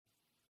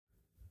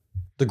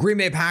The Green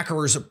Bay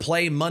Packers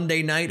play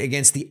Monday night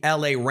against the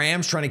LA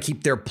Rams, trying to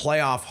keep their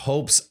playoff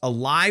hopes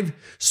alive.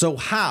 So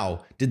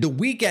how did the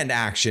weekend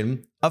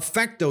action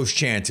affect those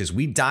chances?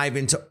 We dive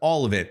into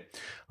all of it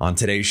on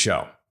today's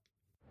show.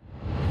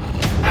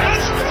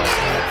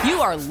 You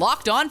are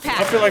Locked On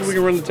Packers. I feel like we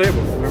can run the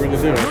table. We're going to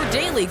do it. Your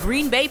daily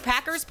Green Bay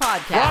Packers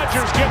podcast.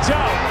 Rodgers gets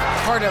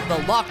out. Part of the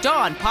Locked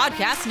On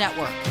Podcast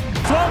Network.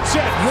 Floats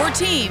it. Your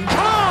team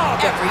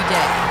every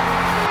day.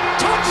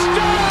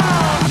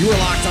 Touchdown. You are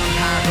Locked On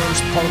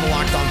Packers, part of the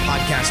Locked On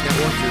Podcast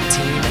Network, your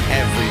team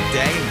every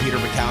day. I'm Peter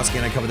Bukowski,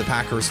 and I cover the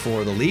Packers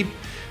for The Leap,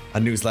 a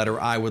newsletter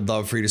I would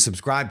love for you to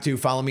subscribe to.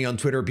 Follow me on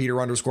Twitter,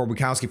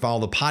 Peter_Bukowski. Follow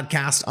the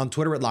podcast on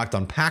Twitter at Locked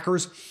On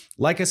Packers.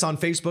 Like us on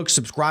Facebook,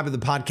 subscribe to the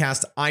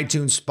podcast,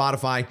 iTunes,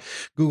 Spotify,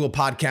 Google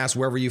Podcasts,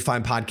 wherever you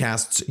find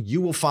podcasts. You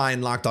will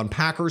find Locked On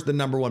Packers, the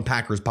 #1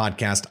 Packers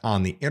podcast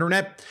on the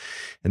internet.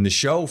 And the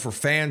show for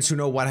fans who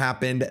know what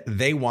happened,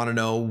 they want to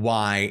know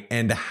why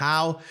and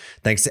how.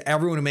 Thanks to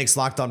everyone who makes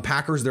Locked On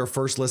Packers their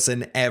first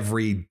listen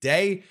every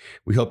day.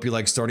 We hope you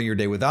like starting your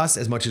day with us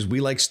as much as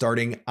we like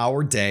starting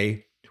our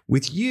day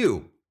with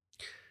you.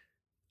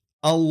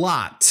 A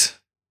lot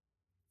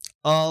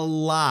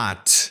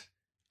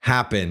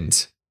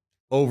happened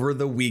over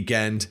the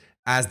weekend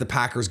as the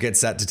Packers get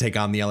set to take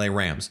on the LA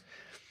Rams.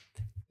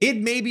 It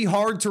may be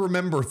hard to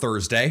remember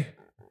Thursday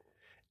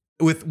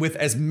with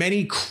as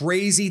many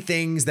crazy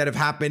things that have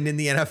happened in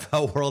the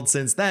NFL world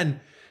since then.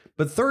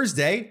 But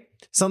Thursday,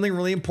 something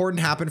really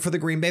important happened for the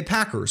Green Bay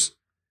Packers.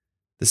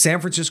 The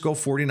San Francisco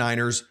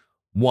 49ers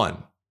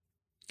won.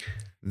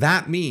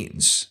 That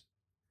means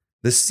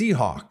the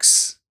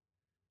Seahawks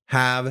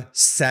have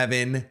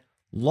 7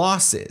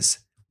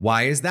 losses.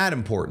 Why is that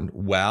important?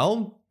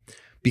 Well,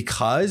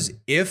 because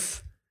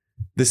if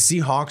the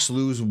Seahawks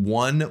lose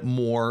one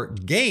more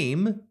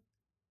game,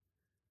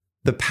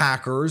 the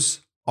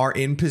Packers are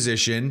in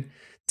position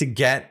to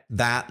get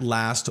that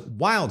last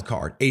wild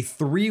card. A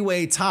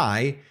 3-way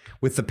tie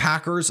with the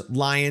Packers,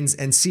 Lions,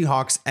 and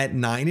Seahawks at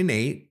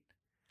 9-8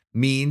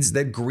 means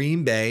that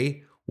Green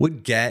Bay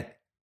would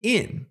get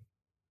in.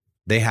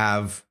 They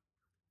have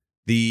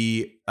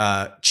the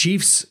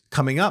Chiefs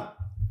coming up.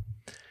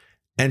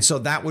 And so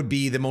that would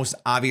be the most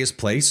obvious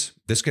place.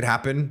 This could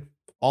happen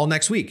all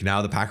next week.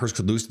 Now the Packers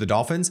could lose to the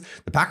Dolphins.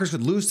 The Packers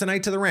could lose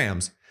tonight to the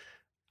Rams.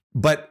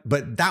 But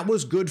that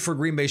was good for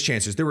Green Bay's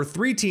chances. There were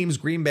 3 teams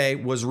Green Bay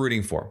was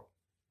rooting for.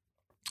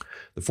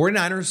 The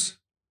 49ers,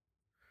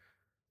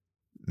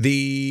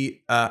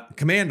 the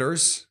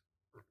Commanders,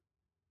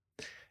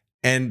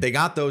 and they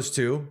got those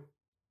 2.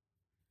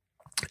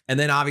 And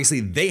then obviously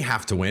they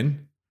have to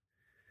win.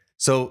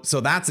 So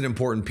that's an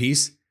important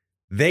piece.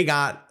 They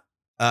got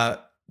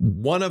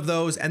one of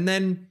those. And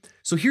then,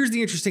 so here's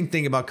the interesting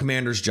thing about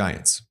Commanders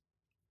Giants.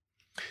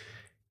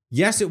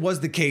 Yes, it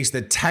was the case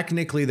that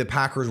technically the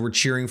Packers were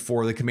cheering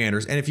for the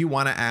Commanders. And if you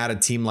want to add a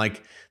team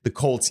like the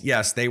Colts,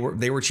 yes, they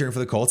were cheering for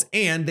the Colts,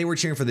 and they were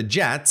cheering for the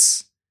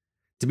Jets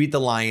to beat the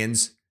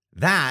Lions.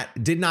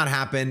 That did not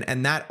happen.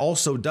 And that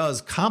also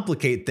does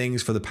complicate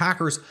things for the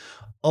Packers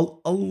a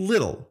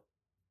little,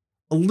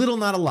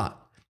 not a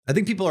lot. I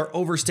think people are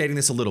overstating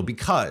this a little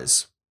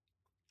because,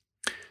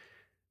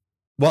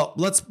 well,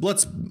 let's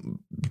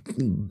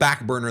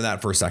back burner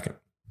that for a second.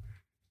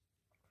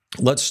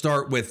 Let's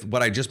start with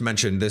what I just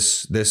mentioned,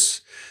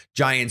 this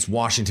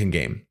Giants-Washington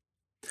game.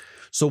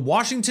 So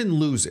Washington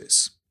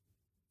loses.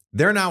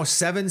 They're now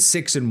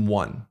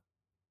 7-6-1.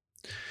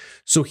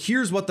 So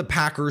here's what the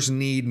Packers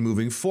need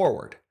moving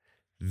forward.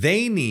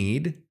 They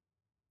need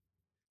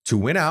to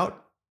win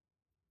out,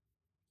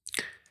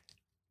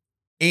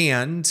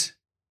 and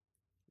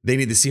they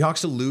need the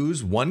Seahawks to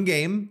lose one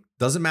game.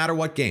 Doesn't matter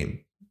what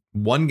game.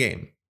 One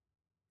game.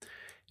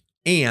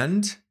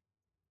 And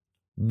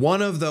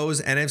one of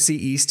those NFC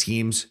East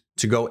teams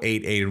to go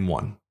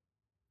 8-1.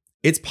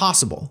 It's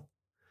possible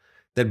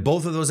that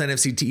both of those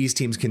NFC East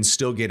teams can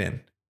still get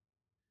in.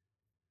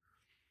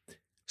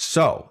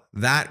 So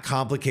that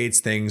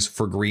complicates things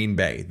for Green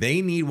Bay.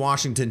 They need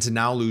Washington to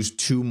now lose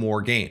 2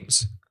 more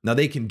games. Now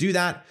they can do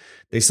that.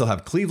 They still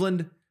have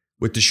Cleveland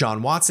with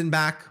Deshaun Watson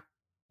back.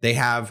 They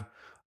have,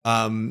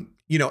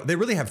 they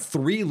really have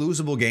 3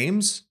 losable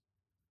games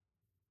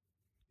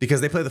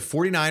because they play the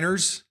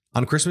 49ers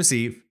on Christmas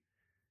Eve.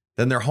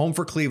 Then they're home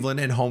for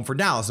Cleveland and home for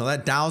Dallas. Now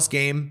that Dallas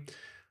game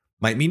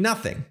might mean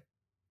nothing.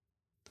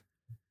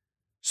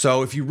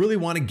 So if you really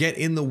want to get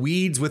in the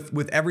weeds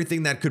with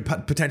everything that could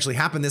potentially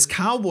happen, this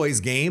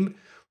Cowboys game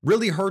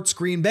really hurts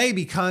Green Bay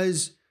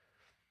because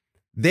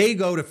they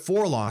go to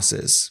 4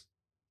 losses.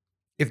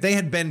 If they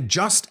had been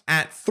just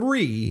at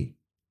 3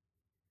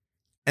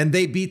 and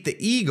they beat the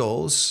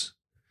Eagles,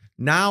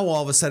 now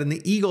all of a sudden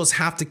the Eagles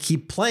have to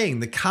keep playing.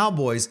 The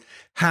Cowboys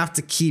have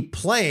to keep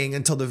playing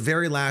until the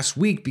very last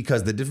week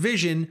because the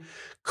division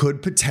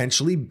could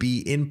potentially be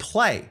in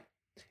play.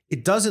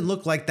 It doesn't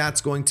look like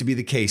that's going to be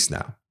the case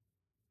now.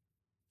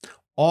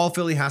 All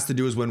Philly has to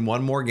do is win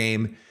one more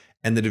game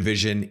and the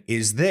division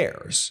is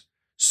theirs.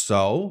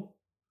 So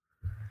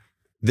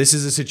this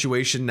is a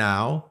situation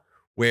now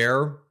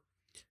where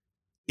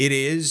it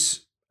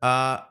is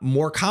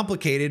more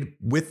complicated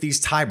with these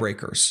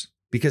tiebreakers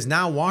because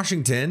now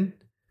Washington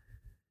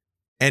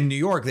and New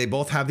York, they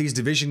both have these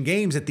division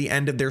games at the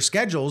end of their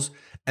schedules,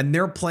 and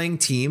they're playing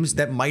teams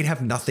that might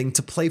have nothing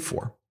to play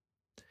for.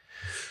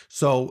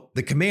 So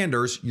the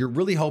Commanders, you're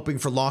really hoping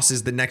for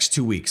losses the next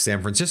 2 weeks.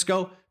 San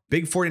Francisco,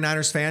 big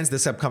 49ers fans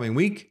this upcoming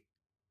week.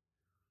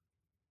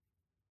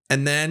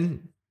 And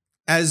then,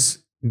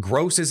 as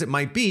gross as it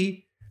might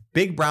be,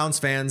 big Browns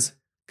fans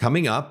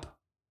coming up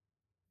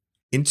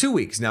in 2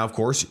 weeks. Now, of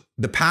course,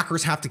 the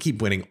Packers have to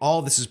keep winning.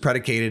 All this is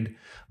predicated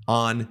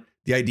on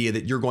the idea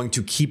that you're going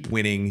to keep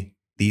winning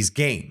these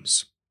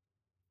games.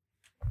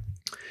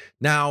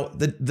 Now,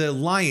 the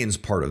Lions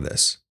part of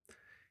this,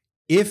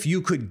 if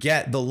you could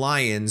get the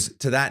Lions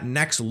to that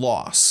next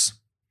loss,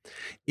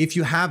 if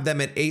you have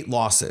them at 8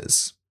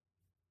 losses,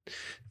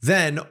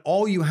 then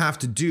all you have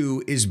to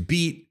do is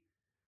beat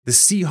the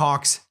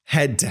Seahawks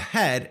head to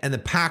head, and the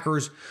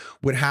Packers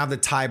would have the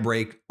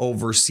tiebreak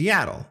over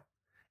Seattle,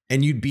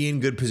 and you'd be in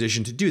good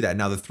position to do that.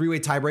 Now, the 3-way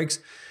tiebreaks,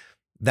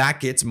 that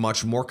gets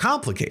much more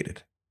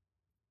complicated.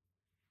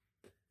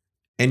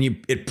 And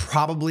it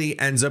probably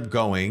ends up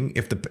going,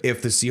 if the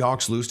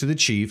Seahawks lose to the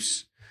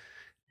Chiefs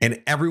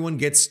and everyone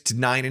gets to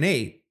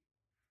 9-8,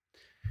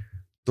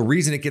 the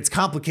reason it gets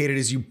complicated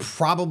is you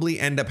probably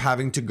end up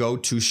having to go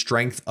to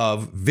strength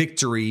of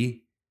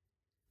victory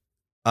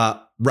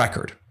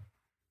record.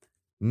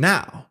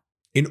 Now,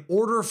 in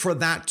order for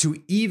that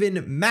to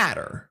even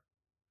matter,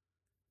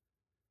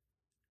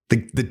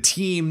 the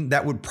team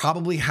that would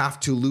probably have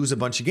to lose a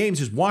bunch of games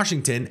is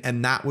Washington,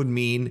 and that would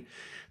mean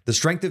the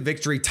strength of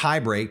victory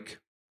tiebreak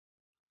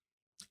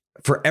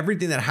for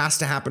everything that has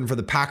to happen for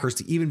the Packers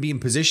to even be in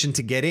position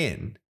to get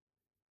in.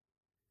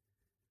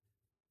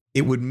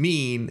 It would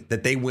mean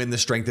that they win the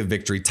strength of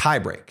victory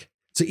tiebreak.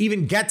 To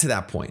even get to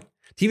that point,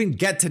 to even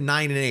get to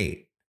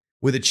 9-8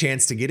 with a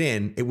chance to get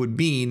in, it would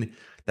mean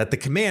that the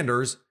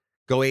Commanders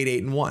go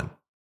 8-1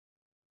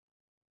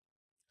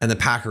 and the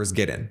Packers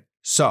get in.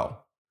 So,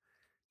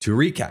 to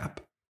recap,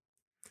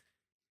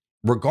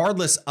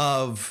 regardless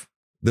of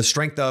the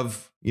strength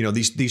of,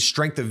 these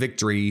strength of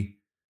victory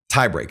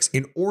tiebreaks,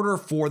 in order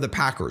for the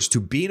Packers to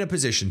be in a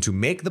position to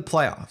make the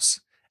playoffs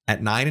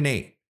at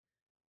 9-8,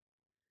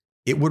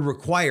 it would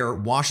require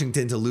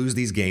Washington to lose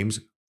these games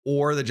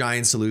or the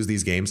Giants to lose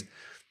these games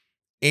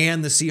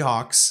and the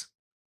Seahawks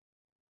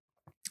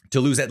to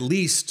lose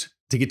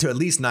to get to at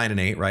least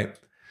 9-8, right?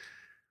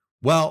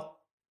 Well,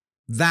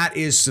 that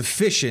is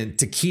sufficient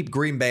to keep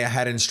Green Bay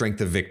ahead in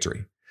strength of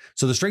victory.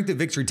 So the strength of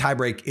victory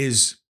tiebreak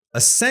is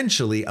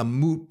essentially a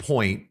moot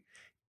point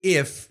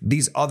if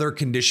these other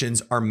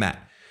conditions are met.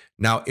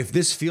 Now, if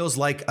this feels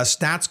like a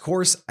stats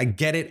course, I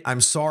get it.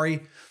 I'm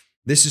sorry.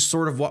 This is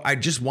sort of what I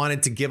just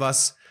wanted to give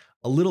us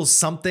a little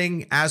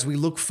something as we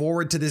look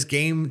forward to this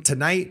game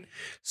tonight.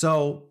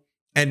 So,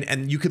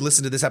 and you could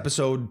listen to this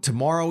episode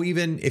tomorrow,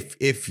 even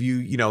if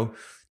you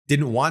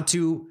didn't want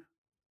to.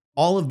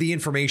 All of the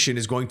information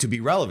is going to be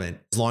relevant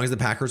as long as the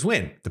Packers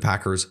win. If the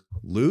Packers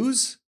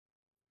lose,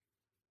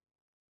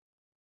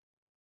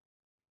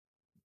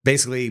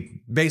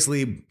 basically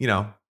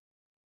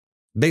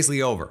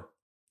over.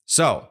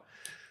 So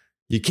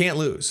you can't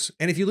lose.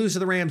 And if you lose to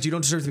the Rams, you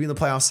don't deserve to be in the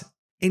playoffs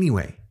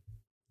anyway.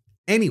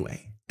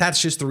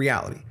 That's just the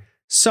reality.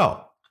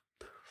 So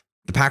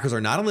the Packers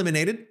are not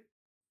eliminated.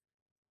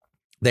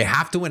 They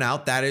have to win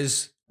out. That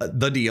is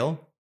the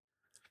deal.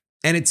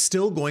 And it's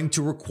still going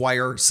to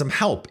require some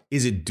help.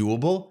 Is it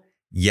doable?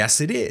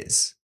 Yes, it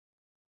is.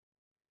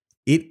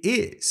 It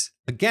is.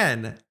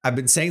 Again, I've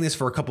been saying this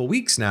for a couple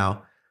weeks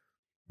now.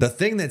 The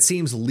thing that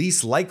seems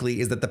least likely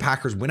is that the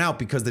Packers win out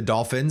because the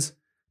Dolphins,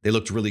 they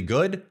looked really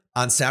good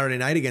on Saturday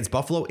night against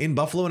Buffalo, in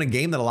a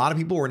game that a lot of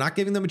people were not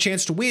giving them a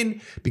chance to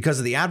win because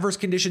of the adverse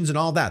conditions and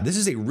all that. This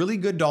is a really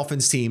good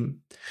Dolphins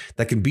team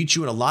that can beat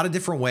you in a lot of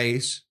different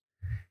ways.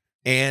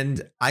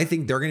 And I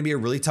think they're going to be a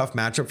really tough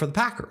matchup for the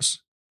Packers.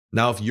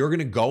 Now, if you're going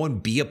to go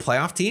and be a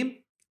playoff team,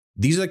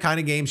 these are the kind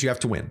of games you have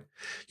to win.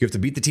 You have to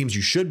beat the teams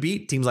you should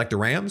beat, teams like the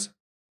Rams,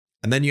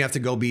 and then you have to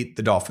go beat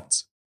the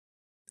Dolphins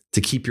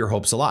to keep your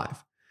hopes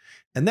alive.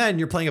 And then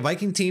you're playing a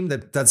Viking team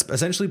that's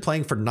essentially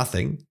playing for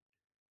nothing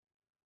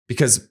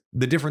because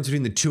the difference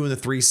between the 2 and the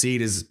 3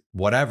 seed is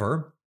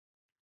whatever.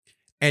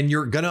 And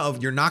you're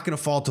not going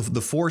to fall to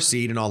the 4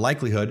 seed in all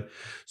likelihood.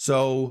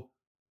 So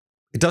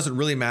it doesn't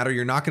really matter.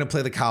 You're not going to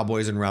play the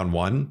Cowboys in round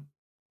 1.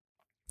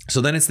 So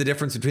then it's the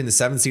difference between the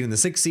 7th seed and the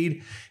 6th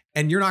seed.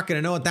 And you're not going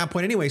to know at that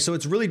point anyway. So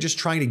it's really just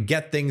trying to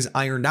get things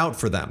ironed out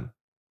for them.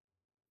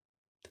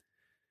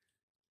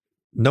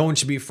 No one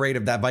should be afraid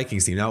of that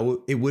Vikings team. Now,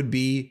 it would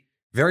be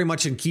very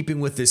much in keeping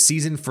with this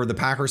season for the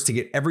Packers to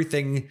get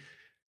everything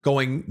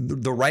going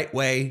the right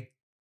way,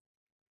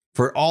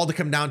 for it all to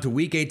come down to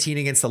week 18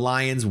 against the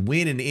Lions,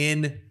 win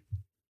and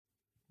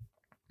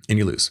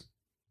you lose.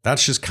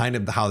 That's just kind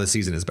of how the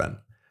season has been.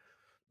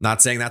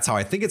 Not saying that's how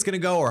I think it's going to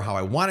go or how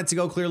I want it to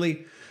go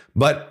clearly,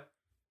 but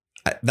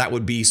that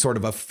would be sort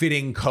of a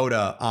fitting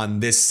coda on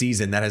this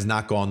season that has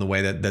not gone the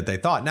way that they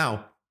thought.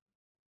 Now,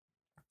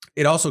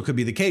 it also could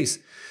be the case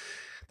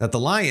that the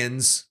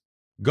Lions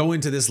go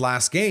into this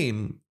last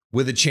game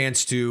with a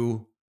chance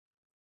to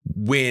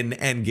win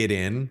and get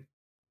in.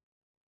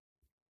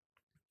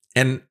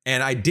 And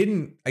I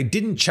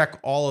didn't check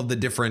all of the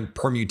different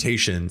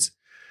permutations.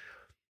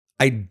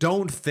 I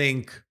don't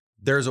think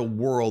there's a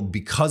world,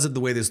 because of the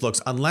way this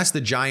looks, unless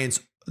the Giants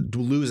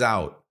lose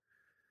out,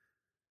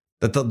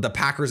 that the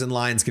Packers and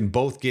Lions can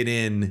both get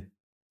in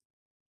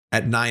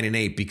at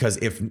 9-8. Because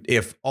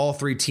if all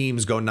three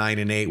teams go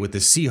 9-8 with the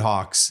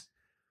Seahawks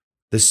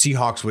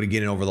would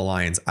get in over the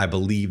Lions. I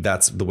believe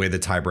that's the way the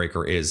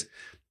tiebreaker is.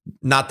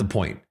 Not the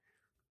point.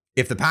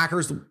 If the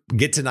Packers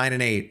get to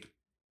 9-8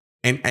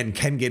 and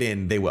can get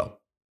in, they will.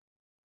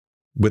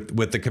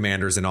 With the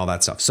Commanders and all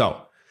that stuff.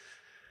 So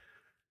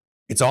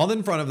it's all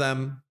in front of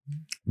them.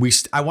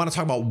 I want to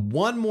talk about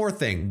one more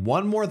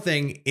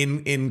thing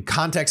in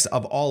context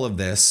of all of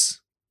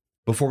this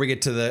before we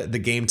get to the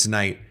game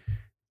tonight.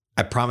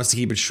 I promise to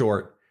keep it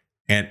short,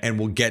 and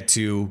we'll get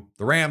to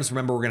the Rams.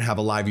 Remember, we're going to have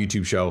a live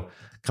YouTube show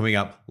coming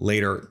up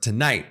later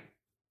tonight.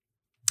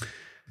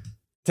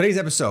 Today's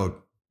episode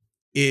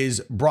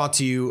is brought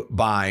to you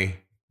by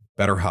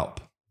BetterHelp.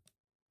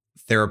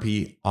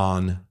 Therapy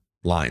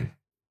online.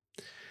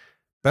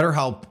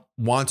 BetterHelp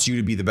wants you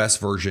to be the best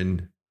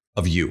version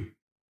of you.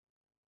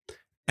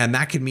 And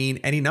that could mean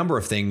any number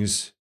of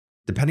things,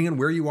 depending on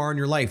where you are in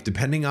your life,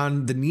 depending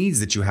on the needs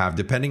that you have,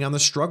 depending on the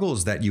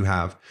struggles that you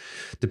have,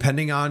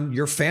 depending on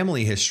your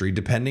family history,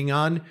 depending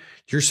on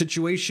your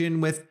situation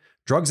with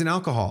drugs and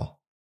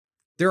alcohol.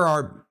 There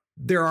are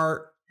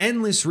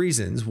endless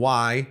reasons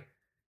why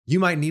you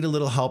might need a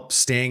little help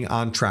staying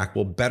on track.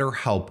 Well,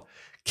 BetterHelp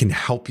can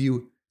help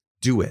you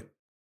do it.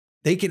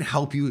 They can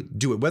help you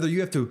do it, whether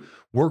you have to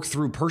work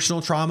through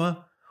personal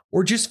trauma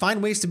or just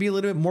find ways to be a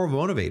little bit more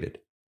motivated,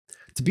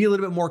 to be a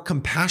little bit more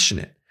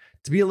compassionate,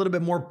 to be a little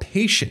bit more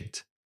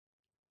patient.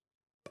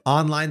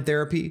 Online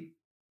therapy,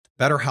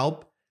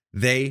 BetterHelp,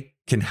 they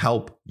can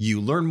help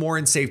you. Learn more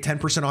and save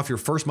 10% off your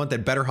first month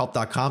at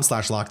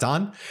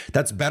betterhelp.com/lockedon.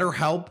 That's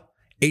BetterHelp,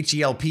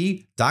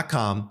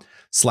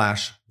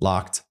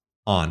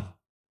 HELP.com/lockedon.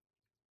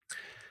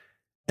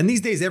 And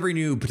these days, every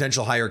new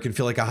potential hire can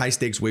feel like a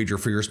high-stakes wager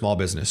for your small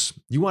business.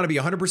 You want to be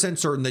 100%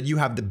 certain that you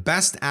have the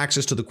best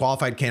access to the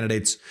qualified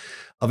candidates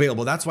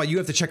available. That's why you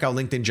have to check out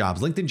LinkedIn Jobs.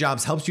 LinkedIn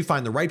Jobs helps you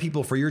find the right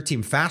people for your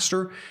team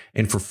faster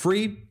and for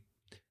free.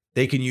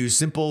 They can use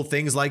simple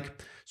things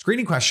like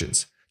screening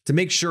questions to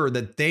make sure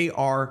that they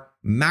are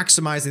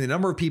maximizing the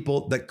number of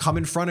people that come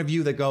in front of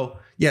you that go,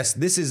 yes,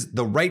 this is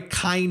the right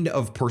kind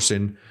of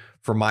person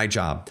for my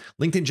job.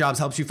 LinkedIn Jobs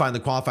helps you find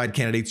the qualified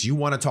candidates you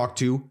want to talk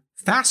to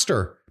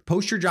faster.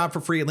 Post your job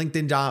for free at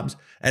LinkedIn Jobs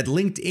at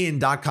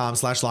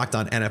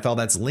linkedin.com/lockedonnfl.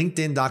 That's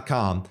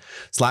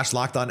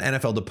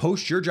linkedin.com/lockedonnfl to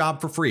post your job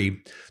for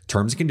free.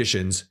 Terms and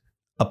conditions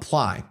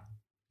apply.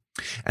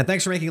 And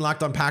thanks for making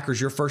Locked On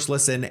Packers your first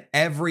listen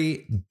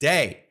every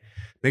day.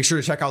 Make sure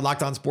to check out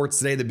Locked On Sports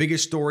Today, the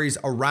biggest stories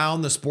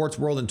around the sports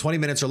world in 20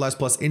 minutes or less,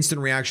 plus instant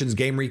reactions,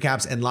 game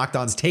recaps, and Locked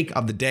On's take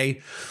of the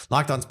day.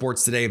 Locked On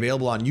Sports Today,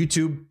 available on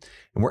YouTube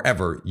and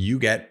wherever you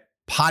get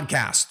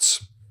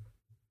podcasts.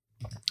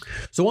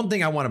 So one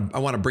thing I want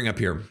to bring up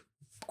here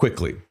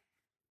quickly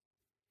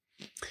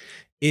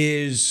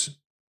is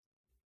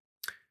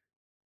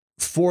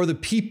for the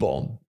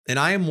people, and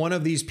I am one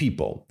of these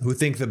people who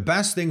think the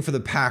best thing for the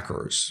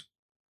Packers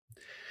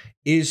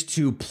is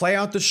to play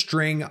out the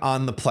string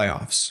on the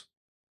playoffs.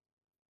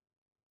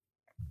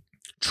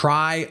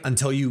 Try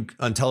until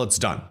it's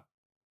done.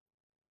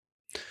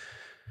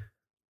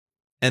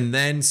 And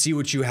then see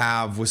what you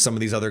have with some of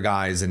these other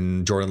guys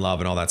and Jordan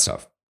Love and all that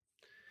stuff.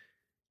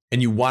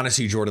 And you want to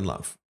see Jordan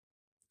Love.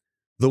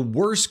 The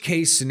worst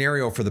case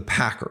scenario for the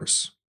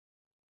Packers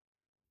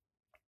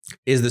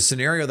is the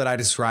scenario that I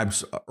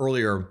described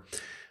earlier,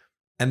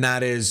 and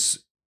that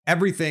is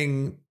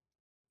everything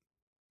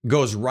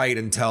goes right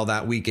until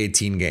that Week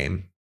 18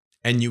 game,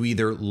 and you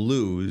either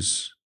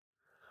lose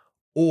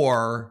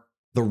or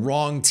the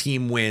wrong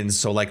team wins.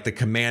 So like the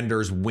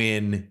Commanders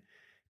win,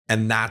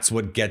 and that's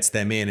what gets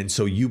them in. And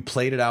so you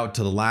played it out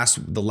to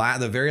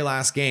the very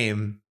last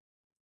game.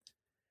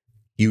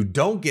 You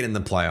don't get in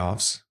the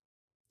playoffs.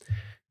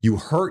 You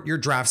hurt your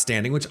draft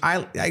standing, which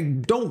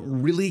I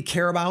don't really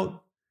care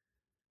about.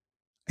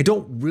 I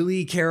don't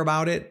really care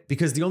about it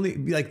because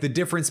the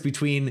difference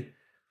between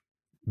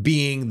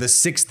being the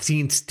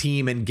 16th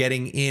team and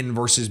getting in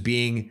versus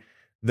being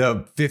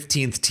the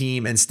 15th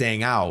team and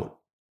staying out,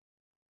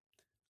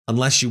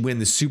 unless you win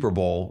the Super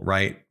Bowl,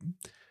 right,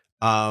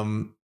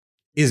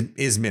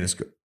 is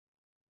minuscule.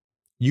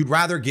 You'd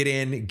rather get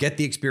in, get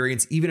the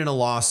experience, even in a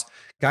loss.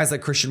 Guys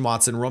like Christian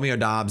Watson, Romeo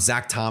Doubs,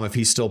 Zach Tom, if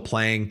he's still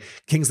playing,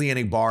 Kingsley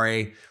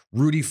Enagbare,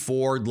 Rudy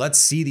Ford. Let's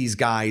see these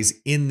guys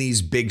in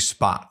these big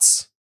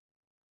spots.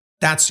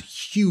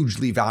 That's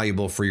hugely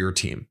valuable for your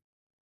team.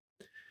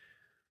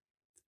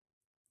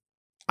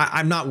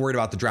 I'm not worried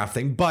about the draft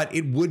thing, but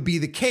it would be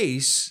the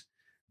case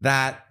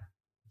that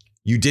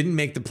you didn't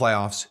make the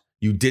playoffs,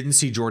 you didn't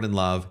see Jordan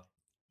Love,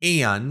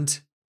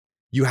 and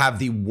you have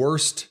the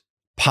worst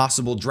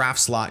possible draft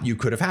slot you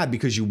could have had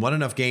because you won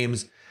enough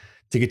games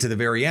to get to the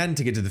very end,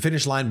 to get to the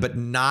finish line, but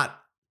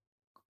not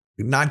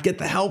not get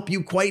the help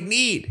you quite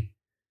need.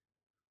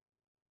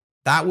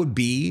 That would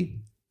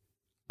be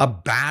a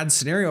bad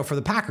scenario for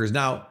the Packers.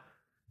 Now,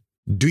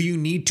 do you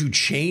need to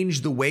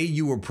change the way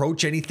you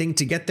approach anything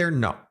to get there?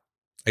 No,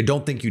 I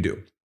don't think you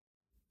do.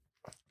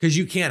 Because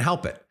you can't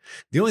help it.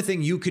 The only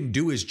thing you can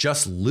do is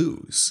just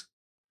lose.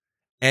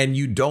 And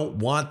you don't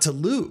want to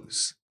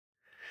lose.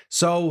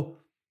 So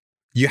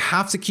you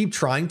have to keep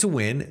trying to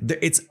win.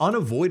 It's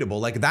unavoidable.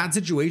 Like that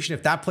situation,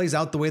 if that plays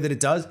out the way that it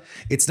does,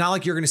 it's not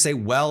like you're going to say,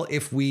 well,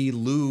 if we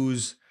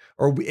lose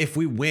or if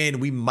we win,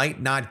 we might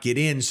not get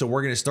in. So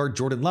we're going to start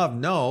Jordan Love.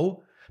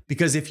 No,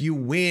 because if you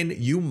win,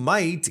 you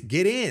might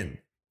get in.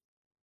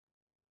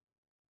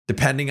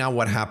 Depending on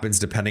what happens,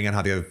 depending on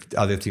how the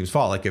other teams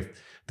fall. Like if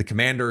the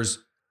Commanders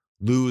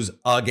lose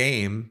a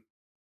game,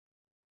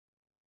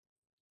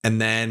 and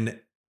then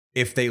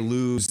if they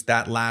lose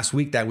that last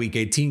week, that week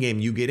 18 game,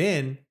 you get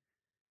in,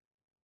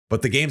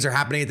 but the games are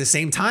happening at the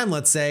same time,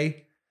 let's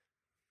say,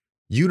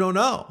 you don't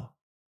know.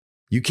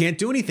 You can't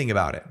do anything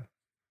about it.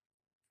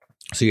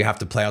 So you have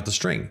to play out the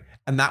string.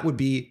 And that would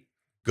be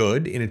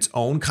good in its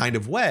own kind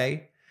of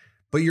way,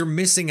 but you're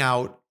missing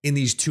out in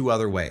these two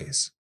other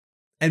ways.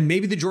 And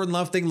maybe the Jordan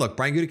Love thing, look,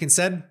 Brian Gutekunst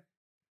said,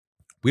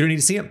 we don't need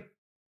to see him.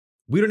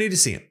 We don't need to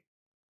see him.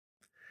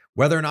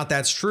 Whether or not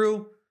that's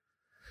true,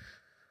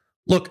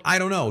 look, I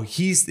don't know.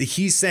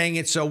 He's saying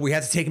it, so we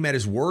have to take him at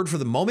his word for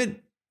the moment.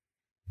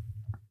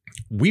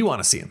 We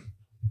want to see him.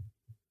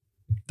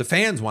 The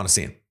fans want to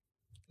see him.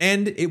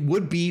 And it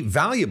would be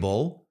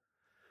valuable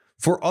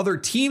for other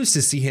teams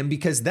to see him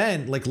because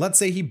then, like, let's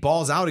say he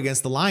balls out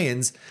against the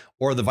Lions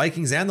or the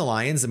Vikings and the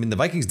Lions. I mean, the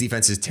Vikings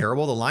defense is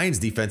terrible. The Lions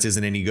defense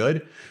isn't any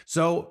good.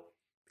 So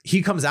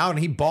he comes out and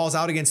he balls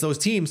out against those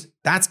teams.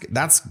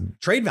 That's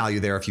trade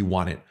value there if you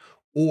want it.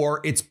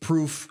 Or it's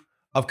proof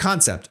of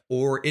concept,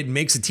 or it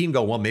makes a team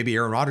go, well, maybe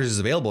Aaron Rodgers is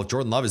available. If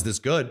Jordan Love is this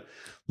good,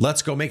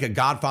 let's go make a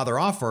Godfather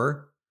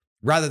offer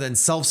rather than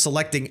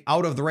self-selecting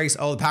out of the race.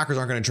 Oh, the Packers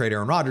aren't going to trade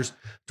Aaron Rodgers.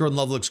 Jordan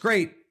Love looks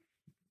great.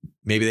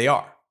 Maybe they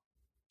are.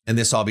 And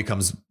this all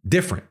becomes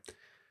different.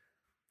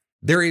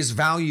 There is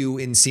value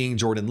in seeing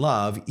Jordan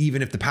Love,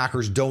 even if the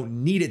Packers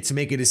don't need it to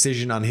make a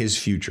decision on his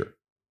future.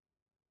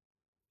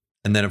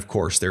 And then, of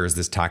course, there is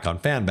this tack on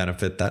fan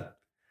benefit that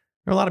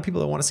there are a lot of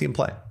people that want to see him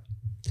play.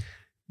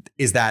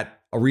 Is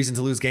that a reason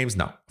to lose games?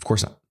 No, of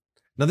course not.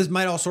 Now, this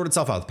might all sort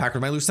itself out. The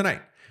Packers might lose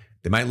tonight.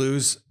 They might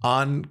lose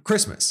on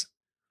Christmas.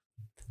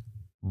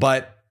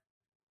 But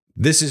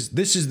this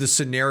is the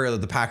scenario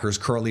that the Packers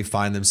currently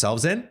find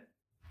themselves in.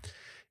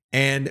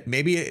 And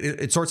maybe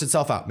it sorts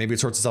itself out. Maybe it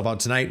sorts itself out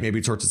tonight. Maybe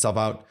it sorts itself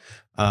out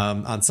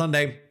on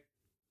Sunday.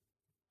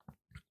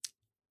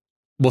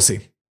 We'll see.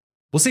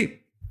 We'll see.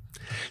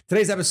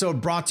 Today's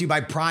episode brought to you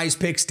by Prize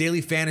Picks,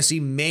 daily fantasy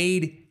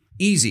made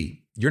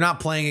easy. You're not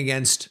playing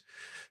against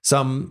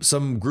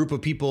some group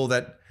of people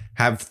that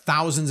have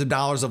thousands of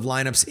dollars of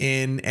lineups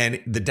in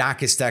and the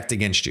deck is stacked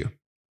against you.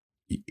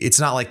 It's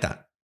not like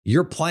that.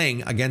 You're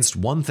playing against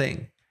one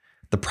thing,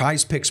 the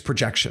Prize Picks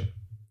projection.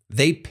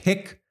 They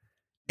pick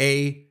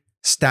a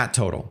stat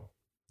total.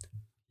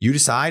 You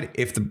decide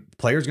if the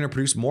player is going to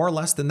produce more or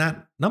less than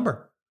that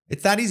number.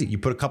 It's that easy. You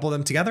put a couple of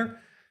them together,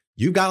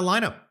 you've got a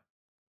lineup.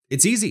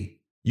 It's easy.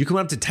 You can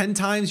win up to 10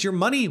 times your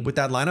money with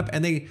that lineup,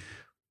 and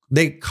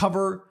they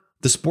cover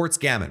the sports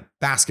gamut: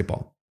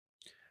 basketball,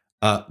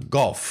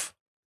 golf,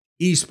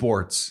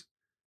 esports,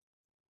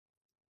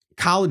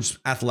 college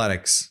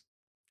athletics,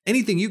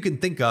 anything you can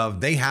think of.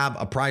 They have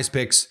a Prize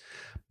Picks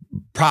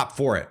prop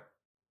for it.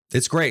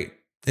 It's great.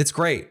 It's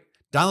great.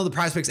 Download the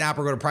Prize Picks app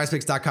or go to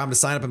prizepicks.com to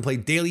sign up and play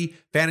daily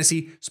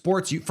fantasy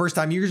sports.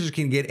 First-time users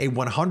can get a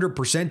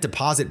 100%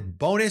 deposit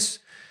bonus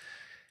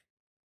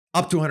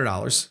up to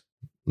 $100.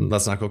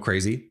 Let's not go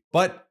crazy,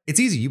 but it's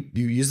easy. You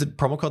use the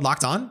promo code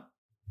Locked On,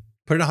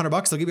 put in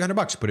 $100, they'll give you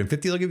 $100. Put in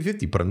 50, they'll give you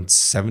 50. Put in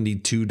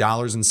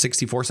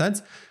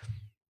 $72.64.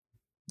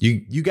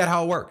 You get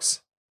how it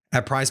works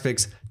at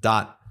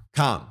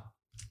prizepicks.com.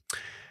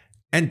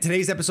 And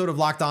today's episode of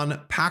Locked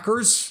On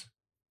Packers,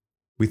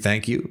 we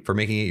thank you for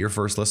making it your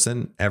first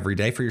listen every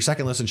day. For your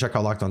second listen, check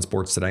out Locked On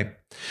Sports today.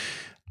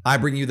 I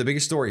bring you the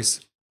biggest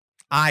stories.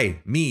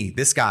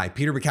 This guy,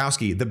 Peter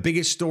Bukowski, the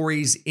biggest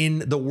stories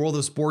in the world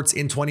of sports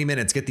in 20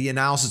 minutes. Get the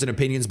analysis and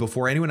opinions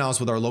before anyone else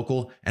with our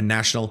local and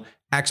national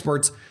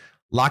experts.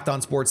 Locked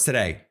On Sports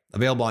today,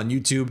 available on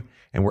YouTube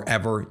and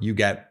wherever you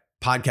get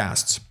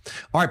podcasts.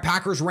 All right,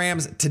 Packers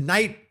Rams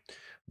tonight.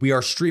 We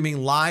are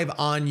streaming live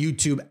on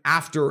YouTube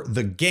after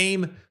the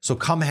game, so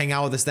come hang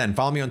out with us then.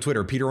 Follow me on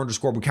Twitter,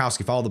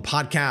 Peter_Bukowski. Follow the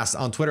podcast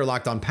on Twitter,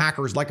 Locked On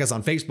Packers. Like us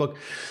on Facebook.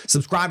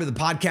 Subscribe to the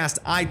podcast,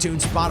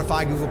 iTunes,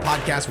 Spotify, Google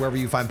Podcasts, wherever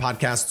you find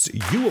podcasts,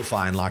 you will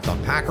find Locked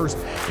On Packers.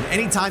 And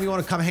anytime you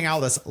want to come hang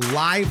out with us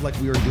live like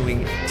we are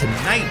doing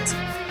tonight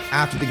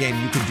after the game,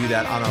 you can do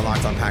that on our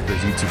Locked On Packers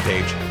YouTube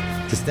page.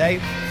 To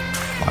stay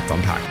Locked On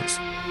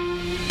Packers.